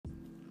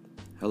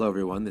Hello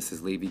everyone, this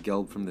is Levi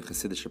Gelb from the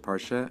Chassidish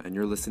Parsha, and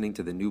you're listening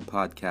to the new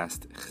podcast,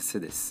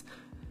 Chassidus,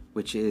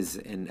 which is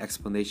an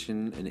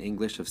explanation in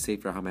English of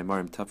Sefer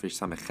HaMaimarim Tafresh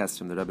Samech Ches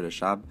from the Rebbe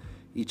Rashab,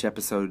 each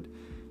episode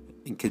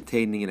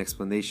containing an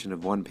explanation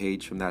of one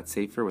page from that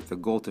Sefer with the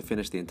goal to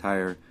finish the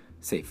entire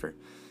Sefer.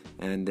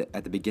 And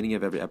at the beginning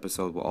of every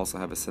episode, we'll also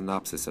have a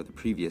synopsis of the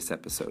previous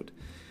episode.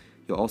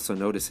 You'll also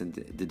notice in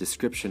the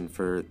description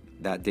for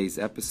that day's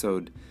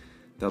episode,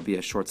 there'll be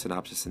a short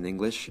synopsis in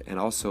English, and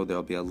also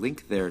there'll be a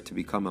link there to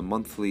become a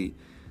monthly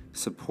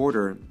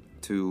supporter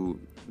to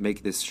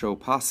make this show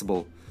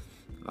possible.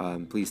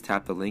 Please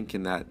tap the link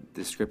in that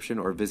description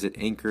or visit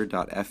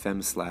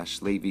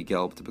anchor.fm/Levi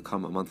Gelb to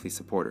become a monthly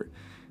supporter.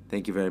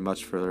 Thank you very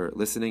much for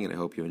listening, and I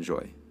hope you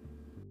enjoy.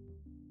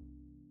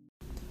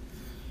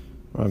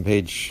 We're on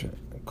page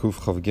Kuf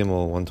Chav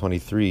Gimel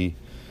 123,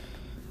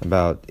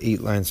 about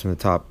 8 lines from the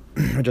top.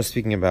 We're just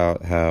speaking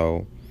about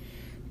how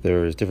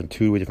there's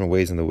two different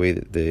ways in the way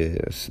that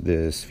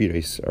the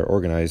spheres are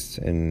organized,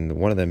 and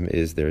one of them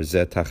is there's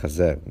zeh tachas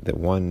zeh, that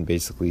one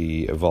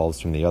basically evolves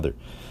from the other.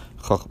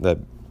 That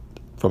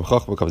from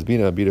Chachma comes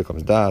Bina, Bina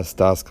comes Das,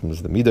 Das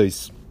comes the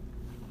Midos.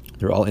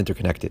 They're all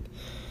interconnected.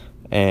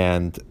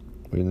 And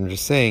we're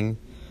just saying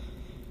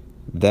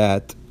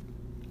that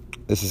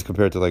this is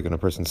compared to like in a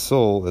person's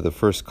soul, that the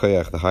first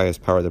koyach, the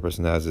highest power the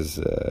person has is,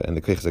 and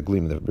the koyach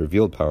zaglim, the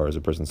revealed power is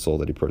a person's soul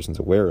that a person's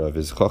aware of,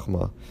 is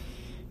Chachma.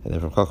 And then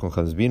from Chachma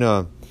comes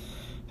Bina.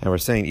 And we're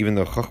saying even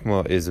though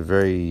Chachma is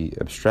very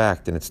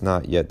abstract and it's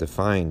not yet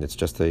defined, it's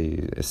just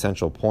a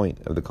essential point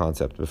of the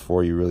concept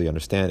before you really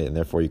understand it, and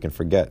therefore you can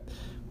forget.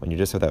 When you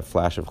just have that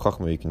flash of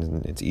Chachma,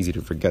 it's easy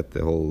to forget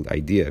the whole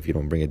idea if you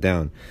don't bring it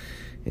down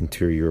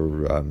into your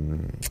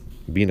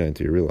Bina,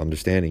 into your real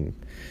understanding.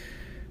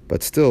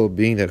 But still,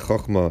 being that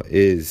Chachma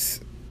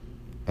is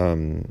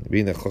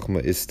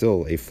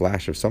still a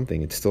flash of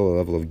something, it's still a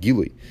level of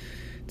Gilui.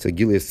 It's a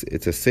Gilui,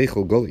 it's a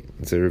Seichel Goli,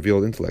 it's a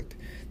revealed intellect.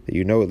 That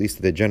you know at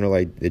least the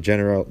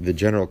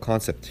general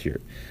concept here,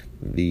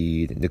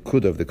 the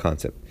Nikud of the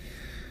concept.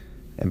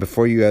 And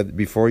before you had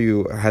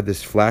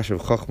this flash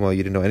of Chachma,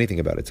 you didn't know anything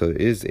about it. So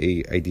it is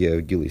a idea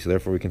of Gili. So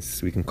therefore we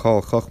can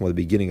call Chachma the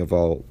beginning of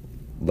all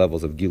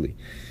levels of Gili.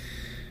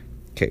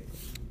 Okay.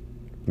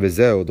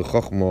 V'zeu the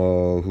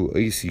Chachma hu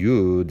Eis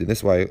Yud, and this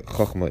is why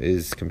Chachma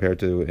is compared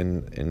to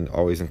in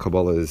always in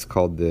Kabbalah is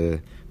called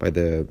by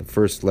the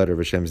first letter of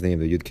Hashem's name,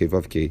 the Yud Kei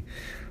Vav Kei.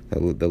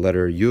 The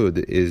letter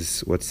Yud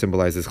is what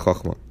symbolizes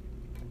Chachma,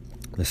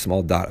 the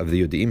small dot of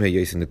the Yud. The Imhe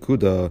Yes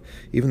Nekuda,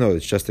 even though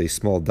it's just a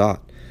small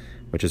dot,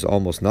 which is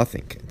almost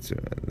nothing.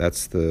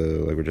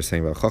 Like we're just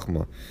saying about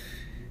Chachma.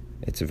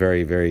 It's a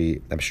very, very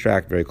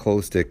abstract, very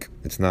holistic.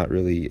 It's not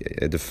really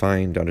a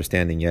defined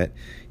understanding yet,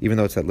 even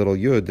though it's that little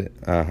Yud,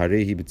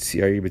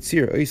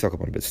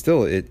 but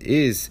still it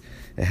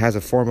has a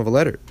form of a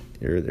letter.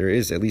 There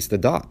is at least a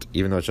dot,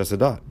 even though it's just a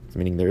dot,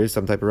 meaning there is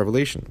some type of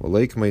revelation. And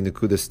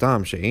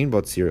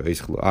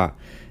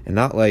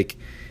not like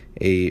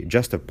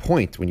just a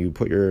point. When you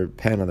put your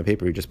pen on the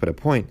paper, you just put a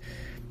point.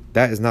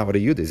 That is not what a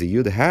Yud is. A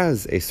Yud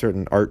has a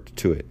certain art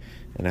to it,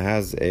 and it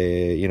has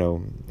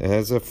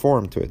a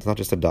form to it. It's not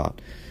just a dot.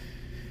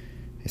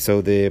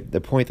 So the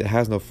point that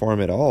has no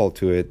form at all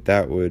to it,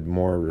 that would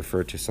more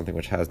refer to something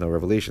which has no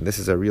revelation. This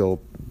is a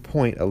real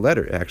point, a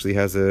letter. It actually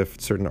has a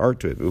certain art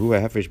to it.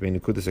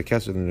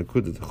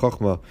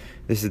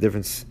 This is the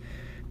difference.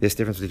 This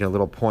difference between a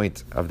little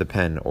point of the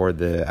pen or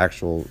the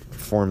actual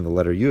form of the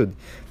letter Yud,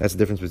 that's the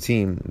difference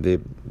between the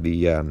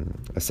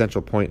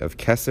essential point of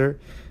Keser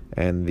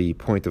and the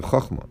point of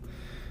Chachma.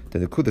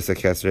 The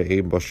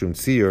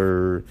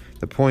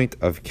point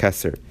of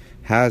Keser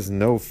has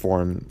no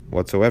form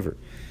whatsoever.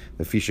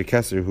 The Fisha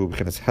Keser who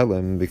becomes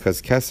Helem, because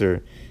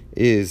Keser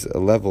is a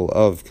level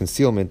of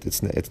concealment.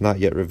 It's not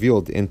yet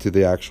revealed into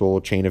the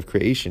actual chain of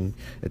creation.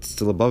 It's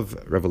still above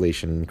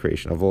revelation and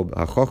creation. But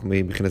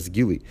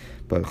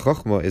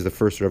Chachma is the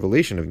first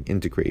revelation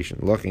into creation.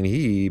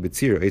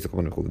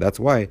 That's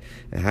why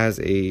it has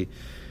a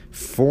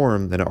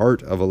form, an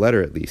art of a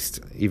letter at least,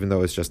 even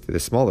though it's just the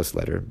smallest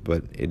letter,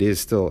 but it is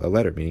still a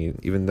letter, meaning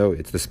even though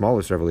it's the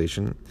smallest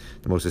revelation,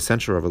 the most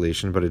essential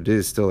revelation, but it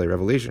is still a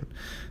revelation.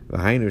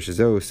 Meaning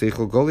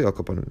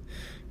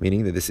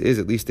that this is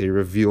at least a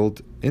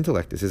revealed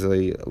intellect. This is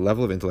a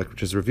level of intellect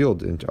which is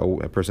revealed and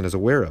a person is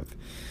aware of.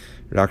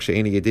 The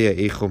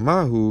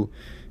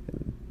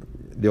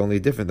only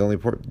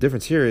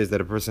difference here is that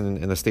a person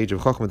in the stage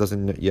of Chachma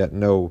doesn't yet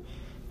know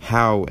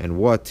how and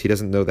what. He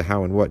doesn't know the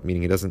how and what,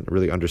 meaning he doesn't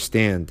really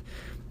understand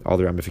all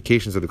the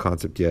ramifications of the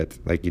concept yet,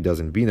 like he does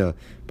in Bina,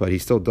 but he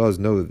still does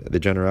know the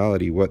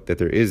generality, that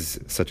there is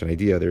such an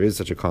idea, there is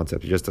such a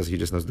concept. He just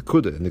knows the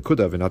kuda and the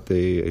kudav, and not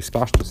the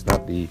spashtus,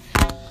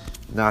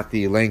 not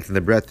the length and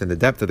the breadth and the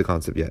depth of the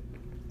concept yet.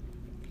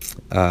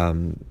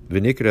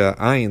 V'nikra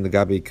ayin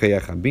l'gabi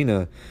koyach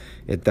Bina.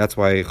 That's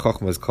why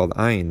Chochmah is called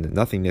ayin,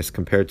 nothingness,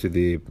 compared to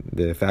the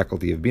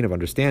faculty of Bina, of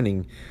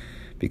understanding,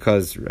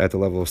 because at the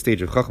level of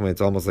stage of Chochmah, it's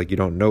almost like you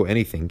don't know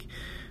anything.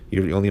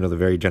 You only know the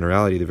very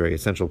generality, the very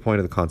essential point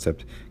of the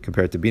concept,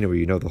 compared to Bina, where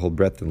you know the whole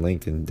breadth and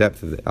length and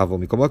depth of the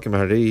Avol Mikomokim.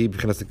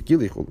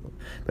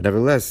 But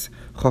nevertheless,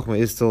 Chokhmah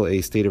is still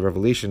a state of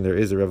revelation. There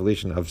is a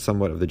revelation of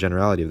somewhat of the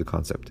generality of the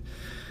concept.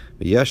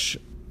 V'yesh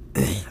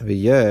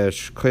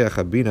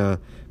koyach Bina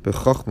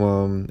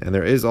b'Chokhmah, and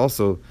there is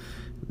also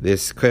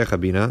this koyach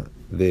Bina,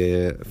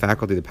 the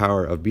faculty, the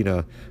power of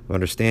Bina, of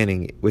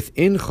understanding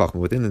within Chokhmah,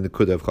 within the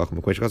Nekuda of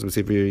Chokhmah.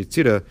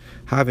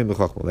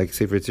 Like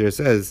Sefer Yetzirah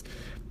says,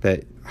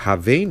 that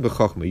Havein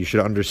b'Chokhmah, you should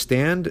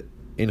understand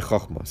in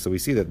Chokhmah. So we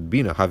see that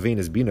Bina, Havein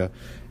is Bina,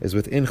 is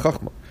within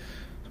Chokhmah.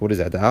 So what is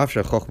that?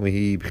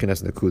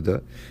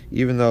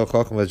 Even though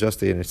Chokhmah is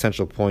just an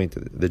essential point,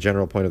 the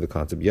general point of the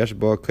concept, Yesh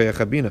bo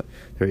koyach Bina,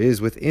 there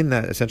is within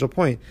that essential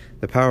point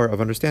the power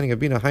of understanding of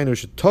Bina,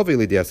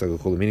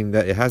 meaning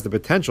that it has the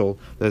potential,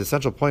 the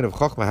essential point of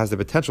Chokhmah has the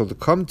potential to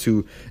come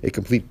to a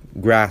complete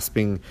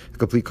grasping, a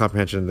complete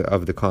comprehension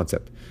of the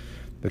concept.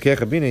 The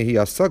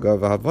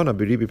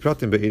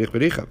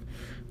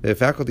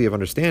faculty of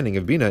understanding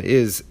of Bina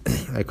is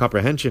a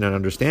comprehension and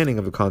understanding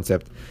of the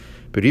concept,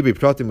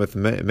 with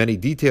many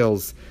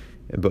details,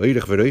 and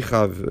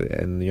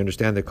you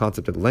understand the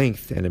concept at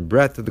length and in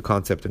breadth of the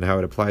concept and how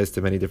it applies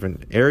to many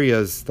different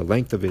areas, the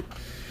length of it,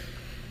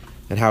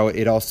 and how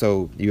it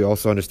you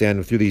also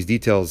understand through these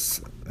details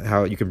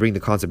how you can bring the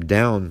concept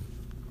down,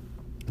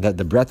 that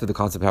the breadth of the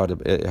concept how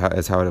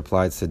it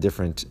applies to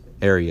different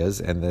areas,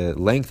 and the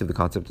length of the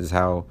concept is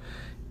how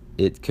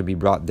it can be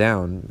brought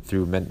down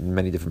through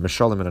many different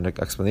mashalim and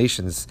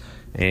explanations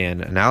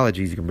and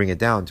analogies. You can bring it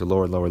down to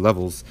lower and lower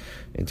levels,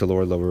 into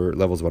lower and lower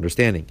levels of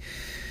understanding.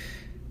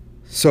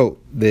 So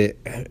the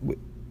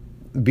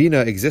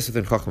Bina exists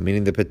within Chokhmah,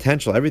 meaning the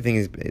potential, everything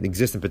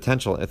exists in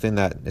potential within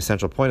that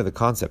essential point of the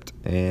concept.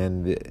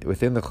 And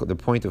within the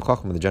point of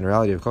Chokhmah, the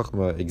generality of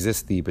Chokhmah,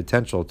 exists the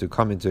potential to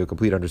come into a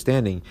complete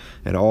understanding,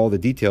 and all the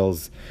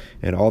details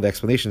and all the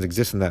explanations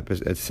exist in that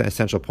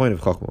essential point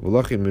of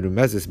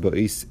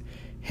Chokhmah.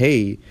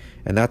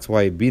 And that's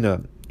why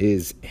Bina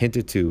is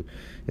hinted to,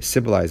 is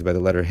symbolized by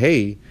the letter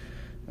Hey.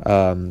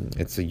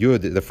 It's a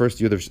Yud. The first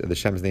Yud of the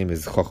Shem's name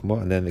is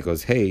Chokhmah, and then it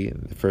goes Hey.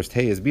 The first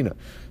Hey is Bina.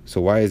 So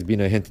why is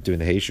Bina hinted to in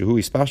the Hey? Shehu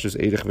ispashtus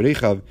eirich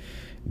v'reichav,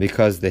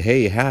 because the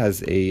Hey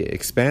has a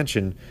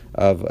expansion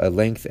of a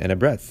length and a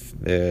breadth.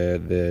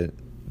 The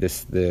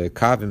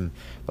kavim,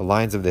 the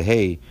lines of the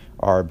Hey,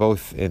 are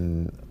both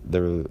in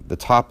the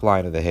top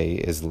line of the Hey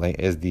is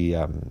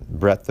the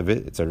breadth of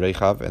it. It's a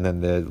reichav, and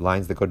then the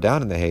lines that go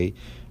down in the Hey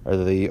are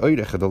the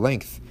oirich, the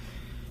length,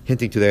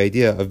 hinting to the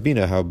idea of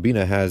Bina, how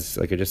Bina has,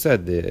 like I just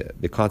said,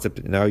 the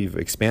concept. Now you've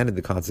expanded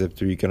the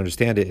concept, or you can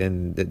understand it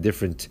in the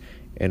different,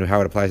 and how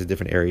it applies to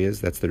different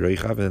areas. That's the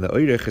reichav, and then the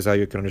oirich is how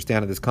you can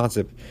understand this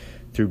concept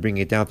through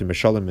bringing it down through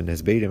mashalim and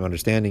hesbedim,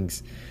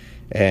 understandings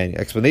and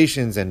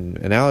explanations and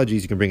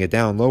analogies. You can bring it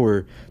down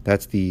lower.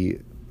 That's the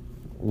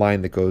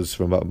line that goes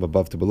from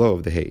above to below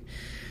of the Hey.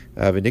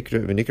 That's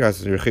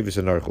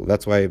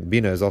why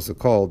Bina is also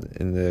called,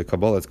 in the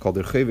Kabbalah, it's called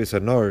Rechevis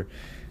Hanar,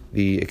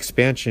 the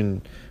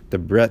expansion, the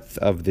breadth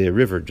of the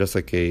river, just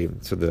like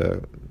so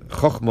the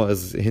Chokhmah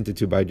is hinted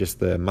to by just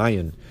the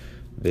Mayan,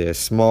 the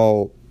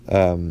small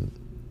Mayan,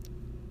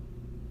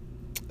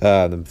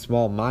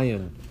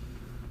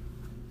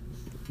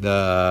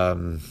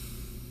 the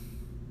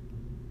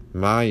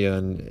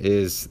Mayan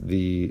is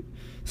the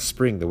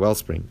spring, the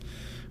wellspring,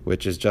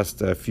 which is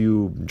just a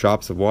few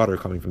drops of water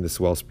coming from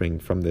this wellspring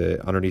from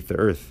the underneath the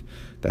earth.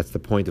 That's the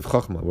point of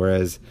Chokhmah.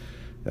 Whereas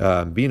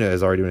Bina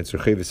is already when it's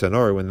Rechevis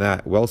Hanar, when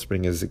that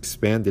wellspring is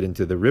expanded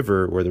into the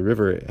river, where the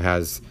river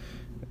has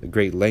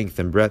great length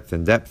and breadth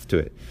and depth to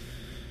it,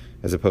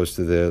 as opposed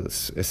to the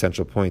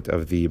essential point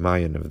of the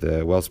Mayan, of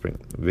the wellspring.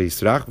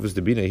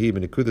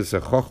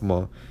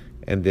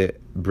 And the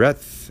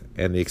breadth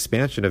and the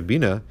expansion of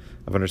Bina,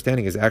 of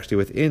understanding, is actually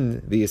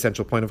within the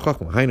essential point of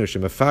Chokhmah.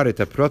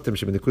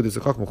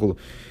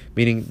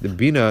 Meaning the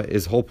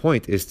Bina's whole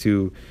point is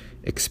to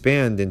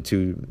expand and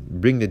to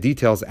bring the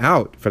details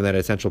out from that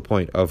essential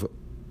point of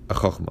a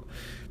Chokhmah.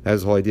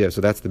 That's the whole idea.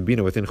 So that's the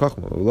Bina within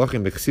Chokhmah.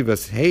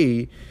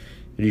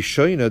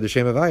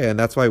 And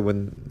that's why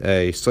when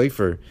a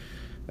Sefer,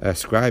 a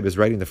scribe, is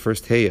writing the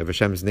first Hey of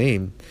Hashem's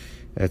name,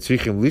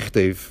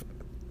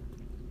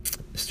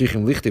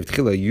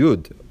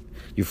 Yud,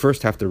 you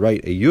first have to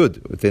write a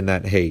Yud within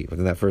that Hey,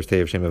 within that first Hey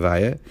of Shem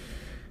Havaya.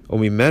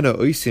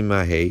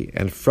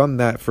 And from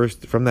that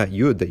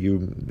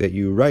Yud that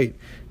you write,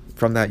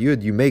 from that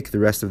Yud you make the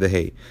rest of the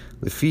Hey.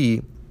 Because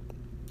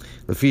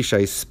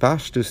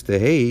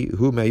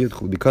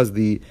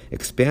the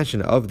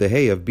expansion of the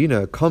Hey of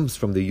Bina comes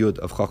from the Yud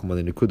of Chokhmah,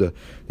 the Nekuda,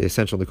 the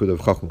essential Nekuda of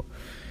Chokhmah.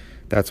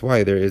 That's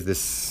why there is this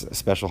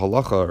special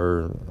halacha,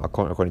 or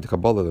according to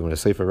Kabbalah, that when a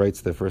Sefer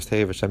writes the first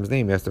Hey of Hashem's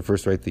name, he has to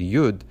first write the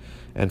Yud,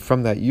 and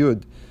from that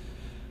Yud,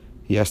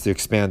 he has to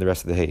expand the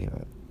rest of the Hey.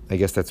 I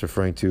guess that's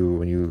referring to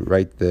when you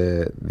write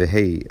the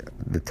Hey,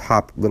 the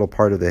top little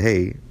part of the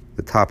Hey,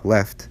 the top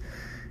left,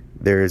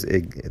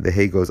 the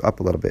Hey goes up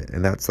a little bit,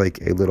 and that's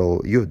like a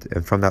little Yud,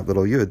 and from that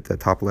little Yud, the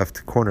top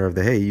left corner of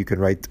the Hey, you can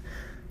write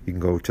You can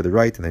go to the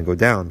right and then go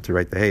down to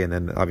write the hey, and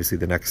then obviously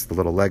the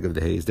little leg of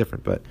the hey is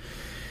different, but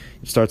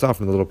it starts off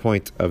from the little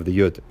point of the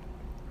yud.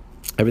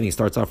 Everything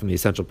starts off from the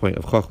essential point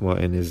of Chokhmah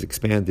and is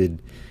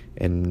expanded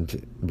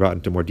and brought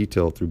into more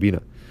detail through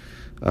Bina.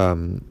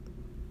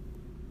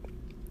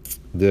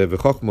 The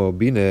Chokhmah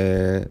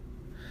Bina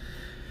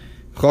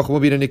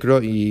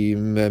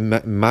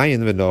Nikroi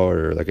Mayan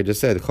Venor. Like I just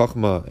said,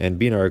 Chokhmah and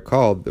Bina are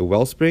called the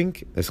wellspring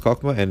is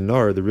Chokhmah, and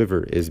Nor, the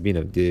river, is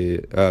Bina.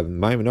 The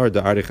Mayan Venor,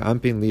 the Arich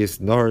Ampin Lias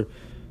Nor,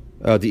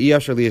 the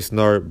Iyashar Lias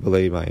Nor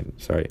Belay Mayan.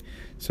 Sorry.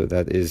 So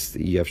that is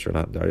the Iyashar,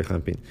 not the Arich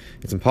Ampin.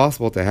 It's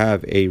impossible to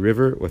have a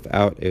river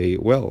without a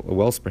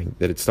wellspring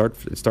that it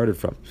started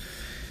from.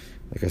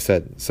 Like I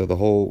said, so the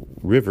whole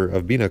river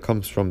of Bina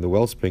comes from the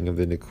wellspring of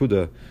the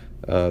Nekuda,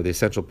 the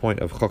essential point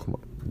of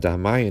Chokhmah.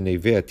 Dahmayin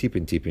nevea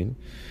tipin tipin.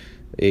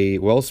 A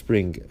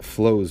wellspring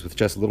flows with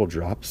just little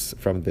drops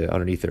from the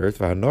underneath the earth.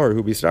 V'hanor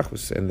hu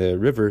bisrachus, and the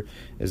river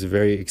is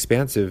very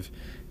expansive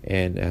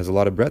and has a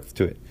lot of breadth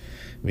to it.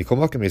 But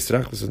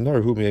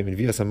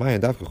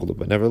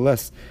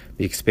nevertheless,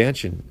 the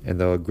expansion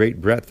and the great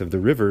breadth of the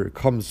river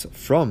comes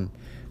from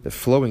the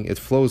flowing. It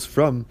flows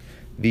from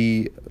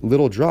the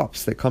little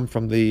drops that come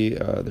from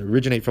that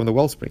originate from the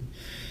wellspring.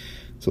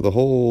 So the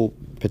whole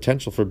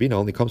potential for Bina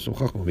only comes from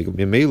Chokhmah.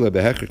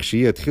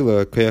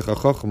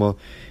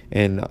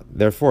 And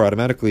therefore,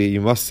 automatically, you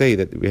must say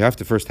that we have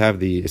to first have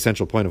the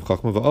essential point of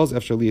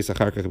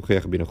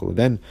Chokhmah.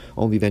 Then,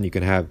 only then you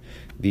can have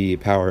the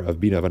power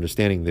of Bina, of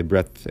understanding the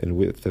breadth and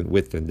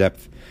width and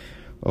depth.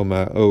 And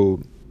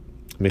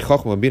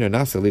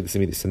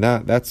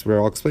that's where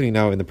I'll explaining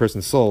now in the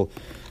person's soul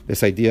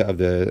this idea of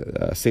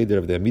the Seder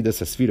of the Midas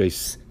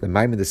HaSfiros, the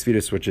Maimon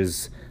HaSfiros, which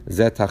is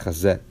Zeh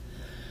Tachas Zeh.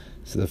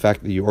 So the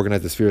fact that you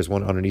organize the spheres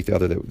one underneath the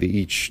other, that they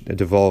each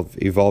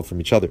evolve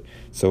from each other.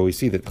 So we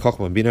see that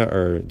Chokhmah and Bina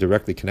are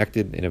directly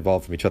connected and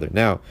evolve from each other.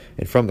 Now,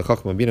 and from the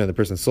Chokhmah and Bina, the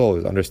person's soul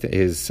is the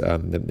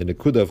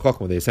Nekuda of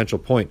Chokhmah, the essential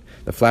point,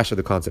 the flash of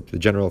the concept, the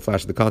general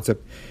flash of the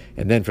concept,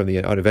 and then from the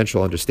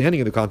eventual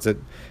understanding of the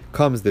concept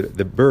comes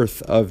the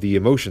birth of the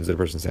emotions that a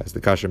person has. The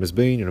Kasher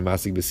Mizbein and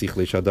Masig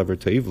B'Sichlei Shadavar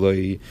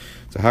Toivloi.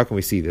 So how can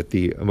we see that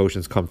the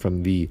emotions come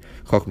from the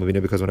Chokhmah Bina?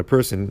 Because when a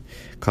person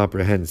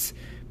comprehends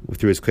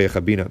through his Koyach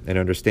HaBina and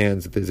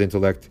understands that his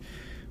intellect,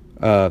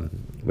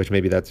 which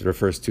maybe that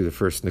refers to the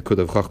first Nekuda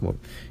of Chokhmah,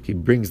 he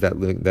brings that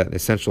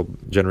essential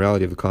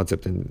generality of the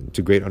concept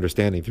into great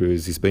understanding through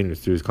his Hisbeinus,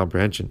 through his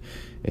comprehension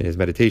and his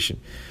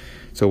meditation.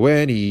 So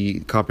when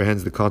he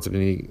comprehends the concept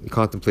and he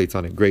contemplates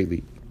on it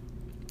greatly,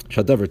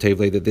 Shadavar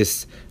Tevle, that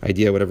this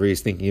idea, whatever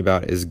he's thinking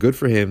about, is good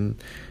for him.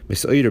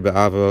 He's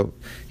aroused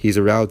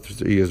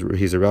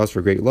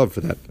for great love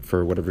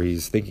for whatever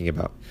he's thinking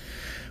about,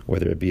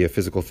 whether it be a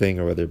physical thing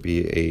or whether it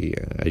be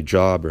a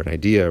job or an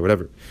idea or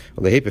whatever.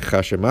 And the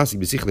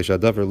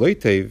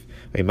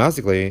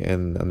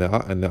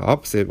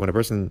opposite, when a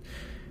person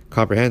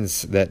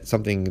comprehends that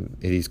something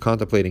that he's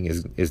contemplating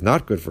is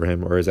not good for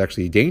him or is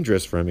actually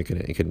dangerous for him, it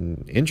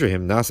can injure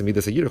him,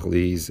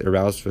 he's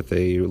aroused with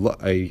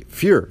a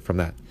fear from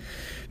that.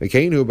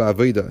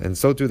 And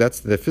so too, that's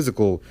the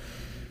physical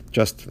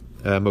just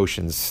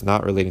emotions,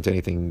 not relating to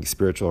anything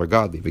spiritual or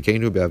godly. So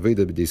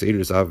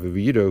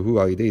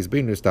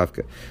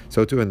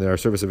too, in our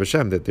service of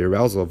Hashem, that the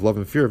arousal of love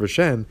and fear of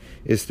Hashem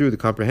is through the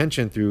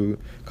comprehension, through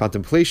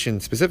contemplation,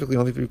 specifically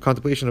only through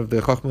contemplation of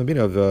the Chokhmah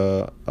Bina,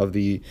 of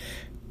the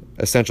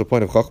essential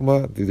point of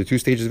Chokhmah, through the two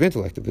stages of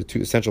intellect, the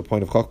two essential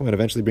point of Chokhmah, and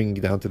eventually bringing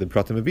it down to the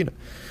Pratim Bina.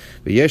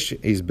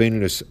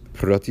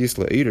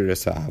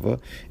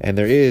 And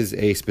there is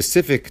a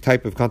specific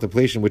type of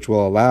contemplation which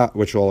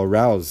will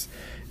arouse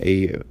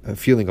a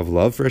feeling of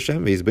love for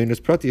Hashem, and there's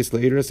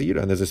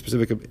a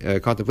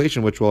specific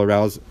contemplation which will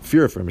arouse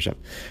fear for Hashem.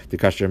 The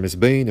Kasher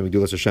Mizbein and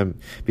Megillas Hashem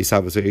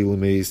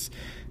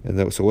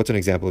and so what's an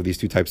example of these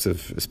two types of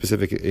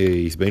specific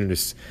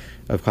hisbeinus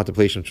of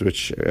contemplations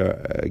which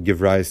give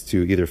rise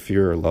to either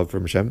fear or love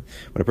from Hashem?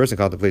 When a person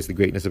contemplates the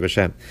greatness of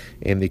Hashem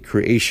and the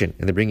creation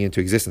and the bringing into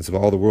existence of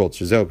all the worlds,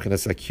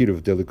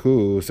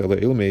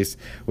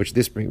 which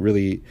this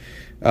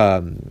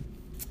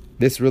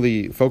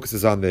really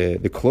focuses on the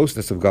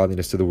closeness of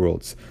godliness to the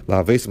worlds.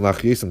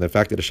 The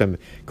fact that Hashem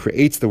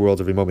creates the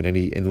worlds every moment and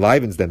He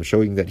enlivens them,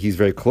 showing that He's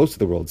very close to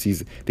the worlds.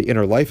 He's the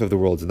inner life of the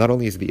worlds. And not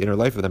only is He the inner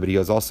life of them, but He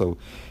also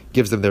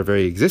gives them their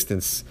very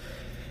existence.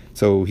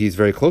 So He's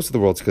very close to the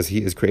worlds because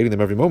He is creating them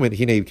every moment.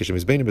 When a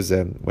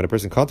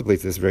person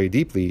contemplates this very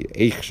deeply,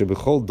 he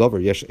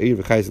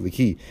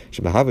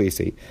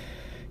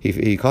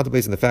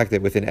contemplates in the fact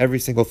that within every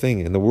single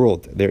thing in the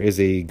world there is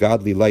a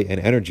godly light and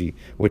energy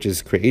which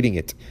is creating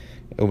it,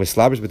 and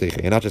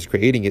not just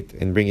creating it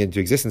and bringing it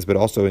into existence, but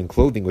also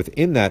enclothing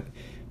within that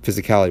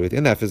physicality,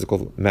 within that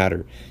physical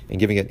matter, and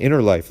giving it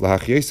inner life, to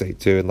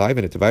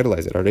enliven it, to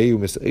vitalize it.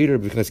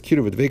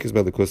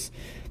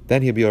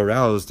 then he'll be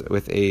aroused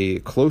with a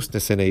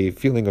closeness and a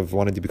feeling of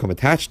wanting to become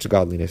attached to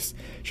godliness.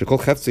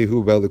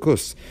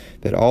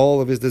 That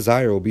all of his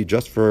desire will be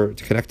just to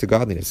connect to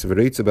godliness.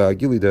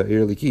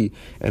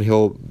 And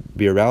he'll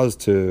be aroused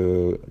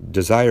to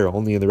desire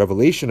only in the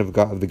revelation of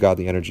God, of the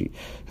godly energy.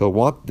 He'll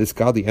want this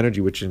godly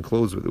energy which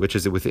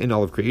is within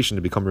all of creation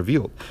to become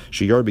revealed.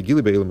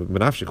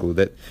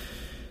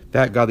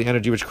 That godly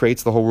energy which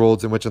creates the whole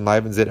world and which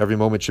enlivens it every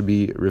moment should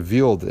be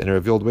revealed in a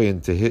revealed way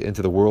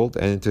into the world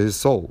and into his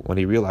soul. When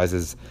he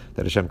realizes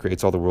that Hashem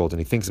creates all the world and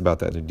he thinks about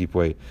that in a deep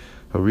way,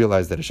 he'll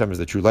realize that Hashem is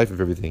the true life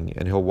of everything,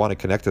 and he'll want to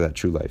connect to that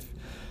true life.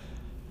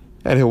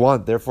 And he'll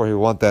want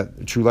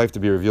that true life to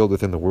be revealed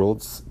within the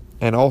worlds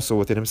and also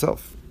within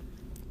himself.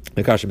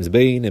 Now, here's the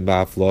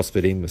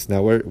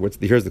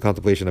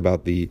contemplation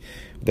about that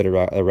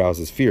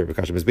arouses fear. When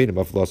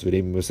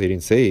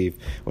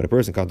a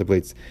person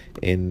contemplates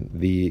in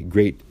the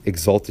great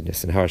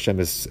exaltedness and how Hashem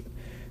in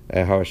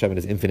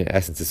His infinite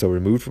essence is so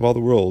removed from all the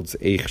worlds,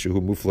 how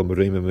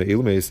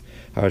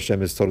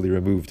Hashem is totally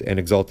removed and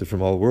exalted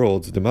from all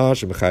worlds, the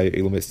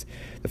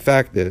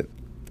fact that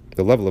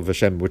the level of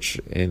Hashem,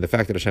 and the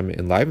fact that Hashem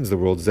enlivens the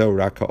world,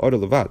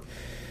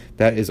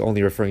 that is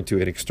only referring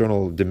to an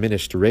external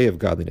diminished ray of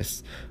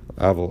godliness.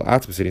 But the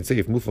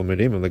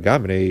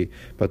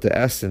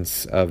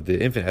essence of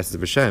the infinite essence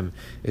of Hashem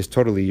is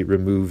totally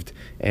removed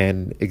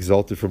and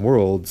exalted from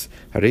worlds.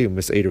 So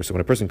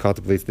when a person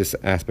contemplates this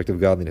aspect of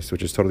godliness,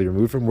 which is totally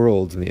removed from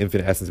worlds and the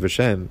infinite essence of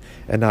Hashem,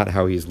 and not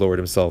how he has lowered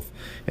himself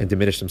and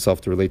diminished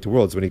himself to relate to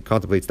worlds, when he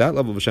contemplates that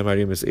level of Hashem,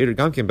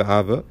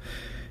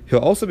 he'll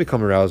also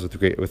become aroused with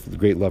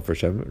great love for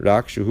Hashem.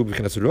 But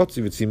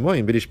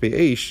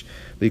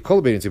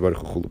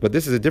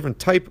this is a different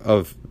type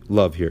of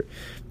love here.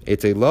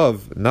 It's a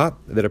love not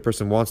that a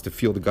person wants to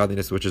feel the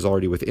godliness which is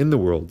already within the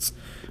worlds,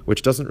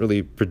 which doesn't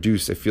really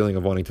produce a feeling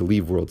of wanting to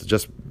leave worlds. It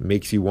just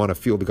makes you want to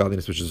feel the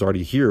godliness which is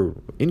already here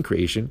in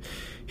creation.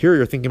 Here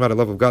you're thinking about a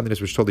love of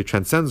godliness which totally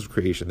transcends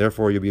creation.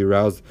 Therefore you'll be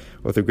aroused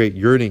with a great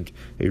yearning,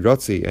 a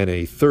rotzi, and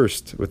a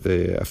thirst, with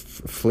a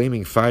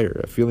flaming fire,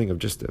 a feeling of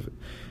just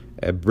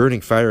a burning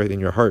fire in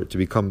your heart to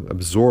become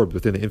absorbed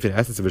within the infinite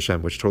essence of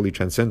Hashem, which totally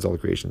transcends all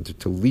creation,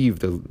 to leave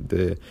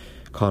the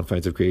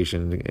confines of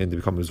creation and to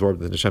become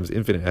absorbed in Hashem's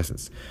infinite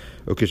essence.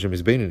 And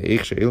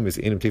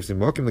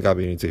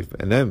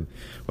then,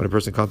 when a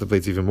person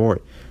contemplates even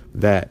more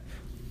that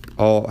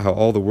how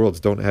all the worlds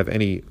don't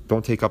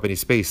take up any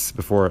space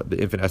before the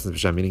infinite essence of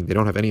Hashem, meaning they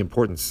don't have any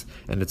importance,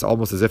 and it's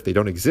almost as if they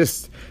don't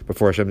exist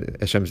before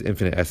Hashem's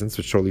infinite essence,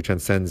 which totally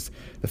transcends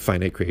the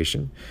finite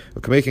creation.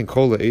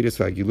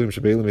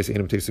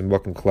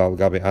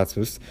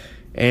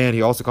 And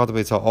he also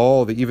contemplates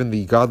how even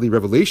the godly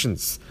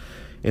revelations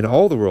in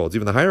all the worlds,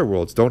 even the higher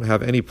worlds, don't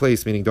have any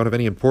place, meaning don't have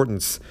any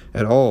importance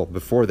at all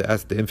before the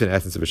infinite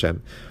essence of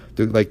Hashem.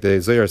 Like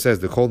the Zohar says,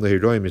 that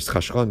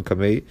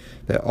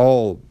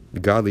all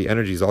godly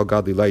energies, all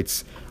godly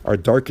lights are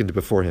darkened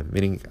before him,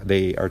 meaning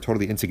they are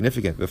totally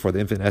insignificant before the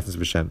infinite essence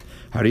of Hashem.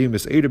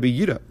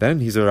 Then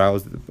he's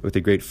aroused with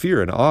a great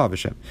fear and awe of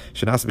Hashem.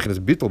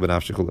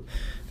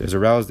 There's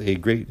aroused a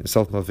great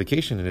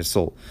self-nullification in his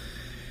soul.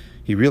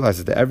 He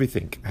realizes that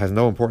everything has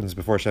no importance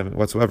before Hashem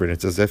whatsoever, and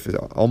it's as if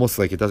almost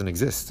like it doesn't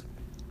exist.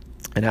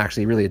 And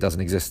actually, really, it doesn't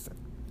exist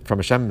from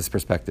Hashem's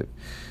perspective.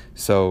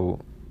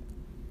 So,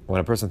 when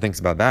a person thinks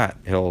about that,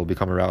 he'll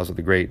become aroused with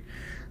a great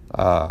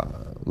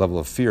level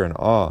of fear and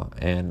awe,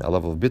 and a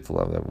level of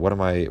bittul.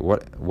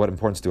 What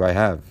importance do I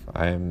have?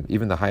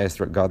 Even the highest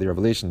godly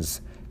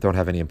revelations don't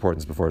have any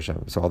importance before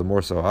Hashem. So all the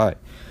more so I.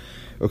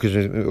 And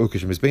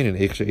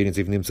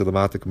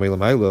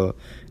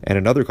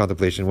another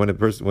contemplation, when a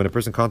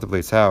person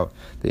contemplates how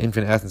the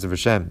infinite essence of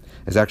Hashem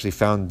is actually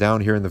found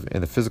down here in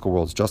the physical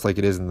worlds, just like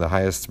it is in the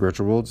highest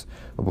spiritual worlds,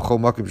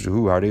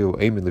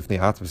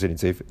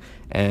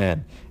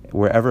 and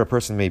wherever a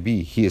person may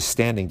be, he is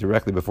standing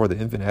directly before the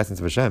infinite essence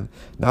of Hashem.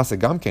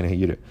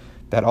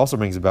 That also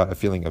brings about a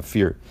feeling of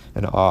fear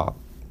and awe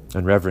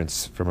and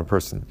reverence from a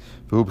person.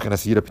 This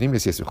is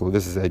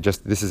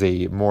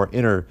a more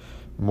inner,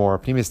 more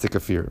pneumistic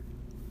of fear.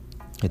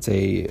 It's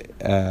a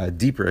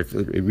deeper,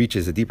 it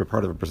reaches a deeper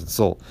part of a person's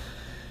soul,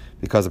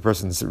 because a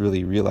person's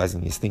really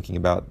realizing, he's thinking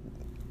about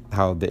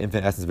how the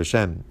infinite essence of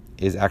Hashem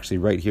is actually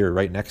right here,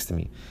 right next to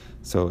me.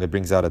 So it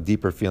brings out a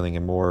deeper feeling,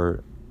 a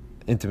more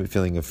intimate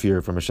feeling of fear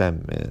from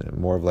Hashem,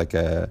 more of like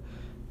a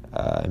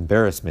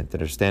embarrassment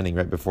that are standing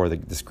right before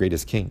this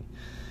greatest king,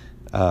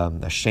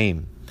 a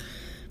shame.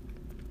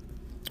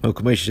 As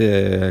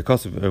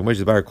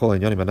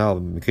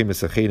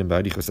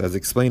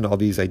explained, all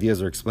these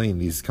ideas are explained,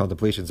 these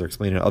contemplations are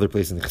explained in other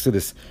places in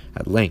Chassidus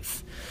at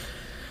length.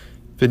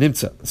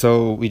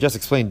 So we just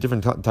explained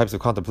different types of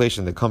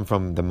contemplation that come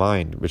from the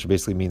mind, which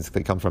basically means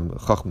they come from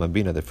Chachma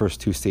Bina, the first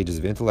two stages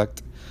of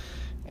intellect,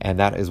 and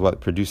that is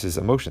what produces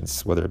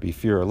emotions, whether it be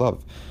fear or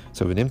love.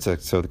 So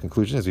the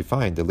conclusion is we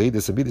find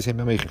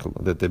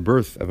that the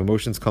birth of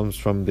emotions comes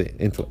from the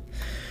intellect.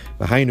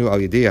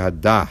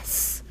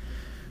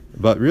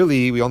 But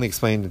really, we only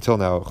explained until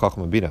now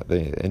Chachma Bina,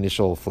 the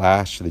initial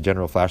flash, the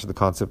general flash of the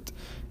concept,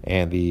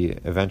 and the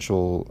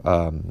eventual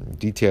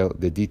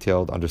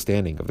detailed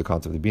understanding of the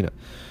concept of Bina.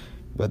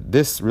 But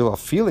this real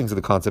feelings of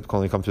the concept can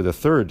only come through the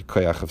third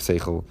koyach of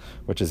seichel,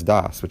 which is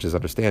das, which is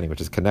understanding,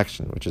 which is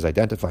connection, which is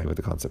identifying with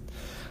the concept.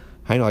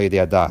 Hainu al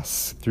yedei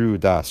das, through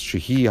das,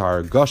 shehi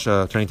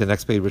hargasha, turning to the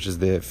next page, which is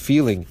the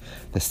feeling,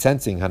 the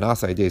sensing,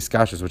 hanasa yedei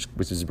skashus,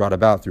 which is brought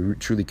about through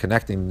truly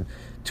connecting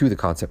to the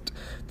concept,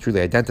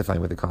 truly identifying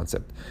with the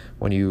concept.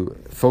 When you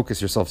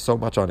focus yourself so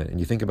much on it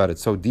and you think about it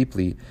so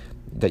deeply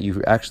that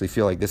you actually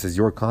feel like this is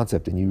your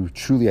concept and you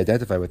truly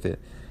identify with it,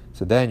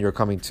 so then you're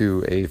coming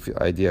to a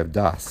idea of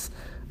das,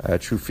 a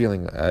true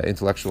feeling,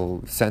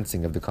 intellectual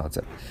sensing of the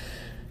concept.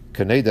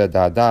 As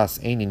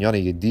it's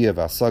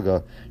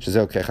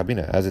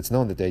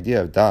known that the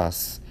idea of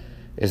das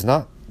is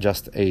not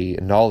just a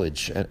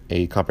knowledge,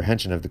 a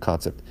comprehension of the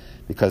concept,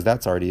 because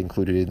that's already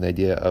included in the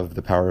idea of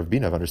the power of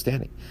bina, of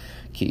understanding.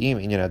 The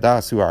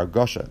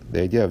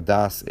idea of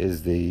das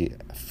is the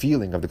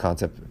feeling of the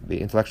concept, the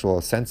intellectual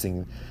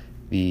sensing,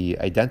 the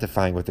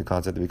identifying with the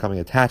concept, the becoming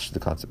attached to the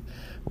concept.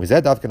 And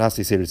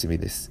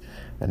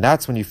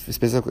that's when you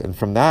specifically, and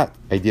from that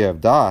idea of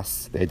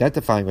das, the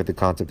identifying with the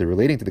concept, the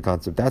relating to the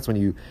concept, that's when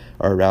you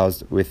are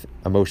aroused with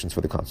emotions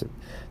for the concept.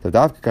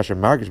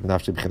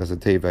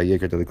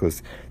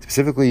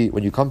 Specifically,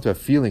 when you come to a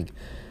feeling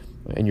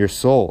in your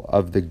soul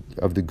of the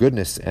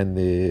goodness and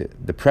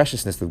the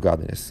preciousness of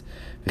godliness,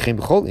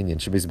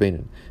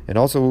 and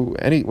also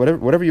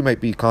whatever you might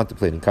be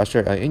contemplating,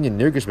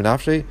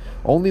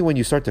 only when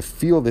you start to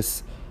feel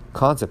this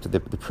concept,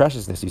 the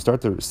preciousness, you start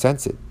to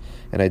sense it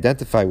and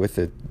identify with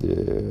the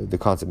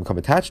concept and become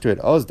attached to it.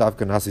 Only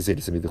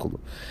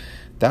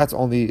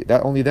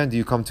then do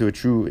you come to a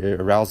true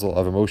arousal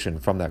of emotion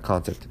from that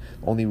concept.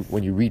 Only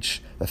when you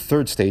reach the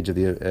third stage of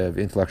the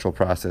intellectual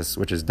process,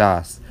 which is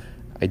das,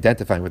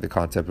 identifying with the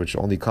concept, which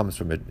only comes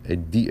from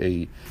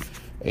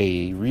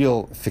a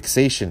real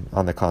fixation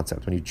on the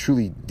concept. When you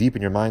truly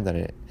deepen your mind on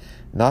it,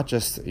 not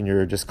just and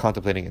you're just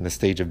contemplating in the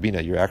stage of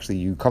bina,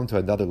 you come to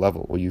another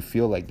level where you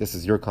feel like this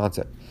is your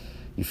concept.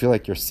 You feel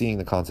like you're seeing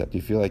the concept.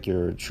 You feel like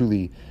you're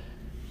truly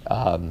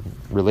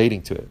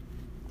relating to it.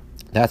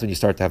 That's when you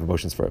start to have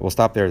emotions for it. We'll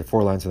stop there.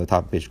 4 lines from the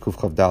top of page Kuf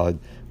Chav Daled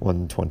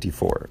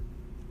 124.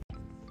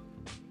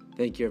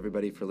 Thank you,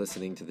 everybody, for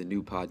listening to the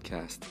new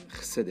podcast,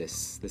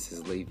 Chassidus. This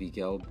is Levi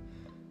Gelb.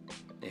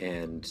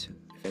 And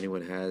if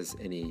anyone has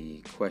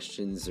any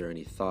questions or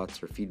any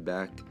thoughts or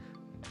feedback,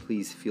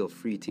 please feel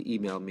free to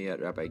email me at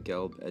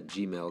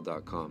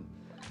rabbigelb@gmail.com.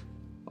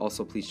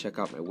 Also, please check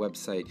out my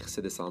website,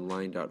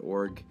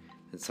 chassidusonline.org,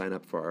 and sign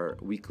up for our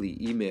weekly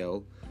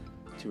email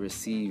to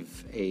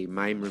receive a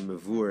Maimer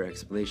Mavur,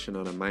 explanation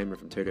on a Maimer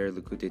from Torah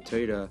Likutei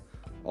Torah,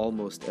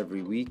 almost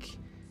every week.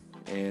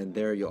 And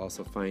there you'll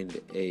also find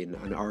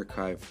an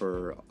archive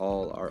for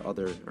all our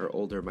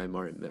older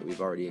Maimarim that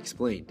we've already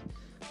explained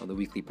on the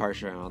weekly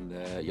Parsha and on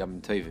the Yom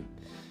Tovim.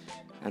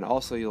 And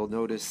also you'll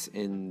notice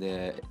in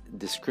the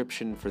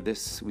description for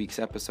this week's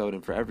episode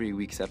and for every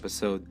week's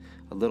episode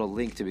a little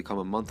link to become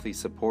a monthly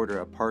supporter,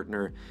 a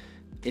partner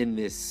in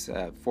this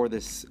for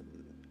this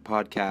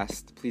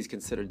podcast. Please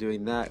consider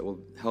doing that. It will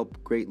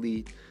help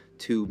greatly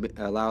to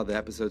allow the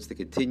episodes to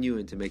continue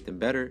and to make them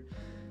better.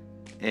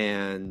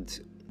 And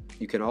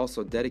you can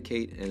also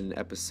dedicate an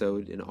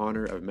episode in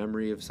honor of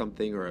memory of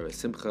something or of a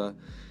simcha.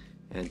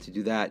 And to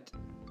do that,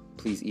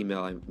 please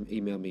email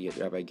me at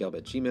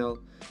rabbigelb@gmail.com.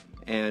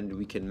 And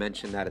we can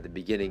mention that at the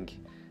beginning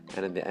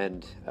and at the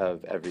end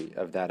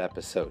of that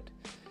episode.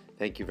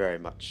 Thank you very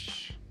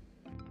much.